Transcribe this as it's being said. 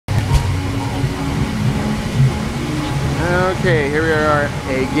Okay, here we are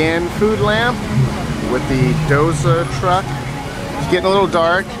again, Food Lamp with the Dosa truck. It's getting a little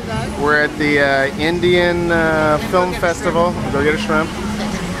dark. We're at the Indian Film Festival. Go get a shrimp.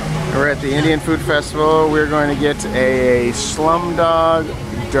 We're at the Indian Food Festival. We're going to get a Slumdog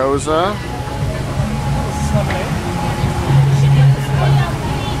Dosa.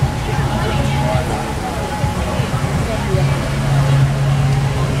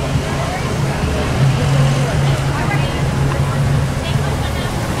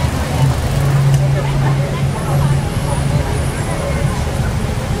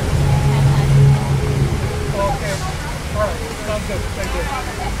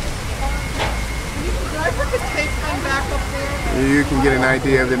 You can get an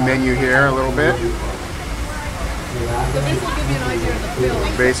idea of the menu here a little bit.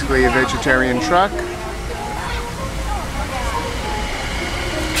 Basically a vegetarian truck.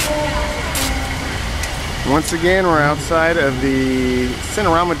 Once again, we're outside of the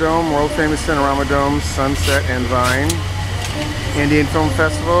Cinerama Dome, world famous Cinerama Dome, Sunset and Vine Indian Film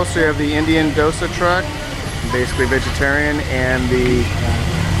Festival. So you have the Indian Dosa truck, basically vegetarian, and the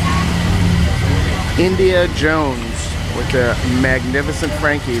India Jones with the magnificent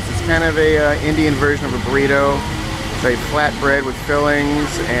Frankies. It's kind of a Indian version of a burrito. It's a flatbread with fillings,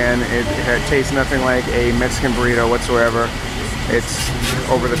 and it tastes nothing like a Mexican burrito whatsoever. It's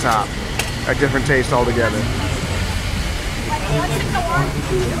over the top. A different taste altogether.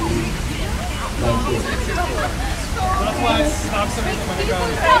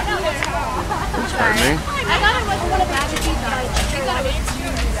 Pardon me? I thought it was one of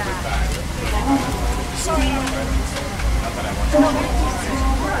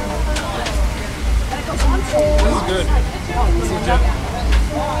This is good. This is legit.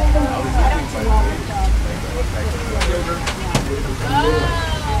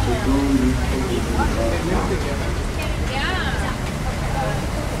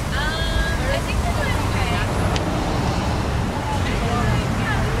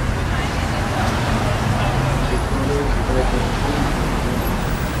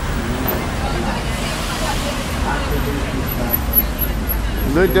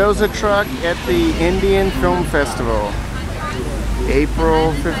 The Dosa truck at the Indian Film Festival,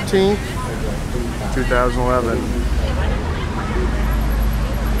 April 15th, 2011.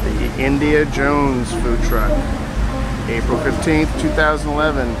 The India Jones food truck, April 15th,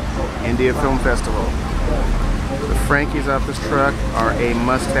 2011, India Film Festival. The Frankies off this truck are a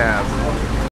must-have.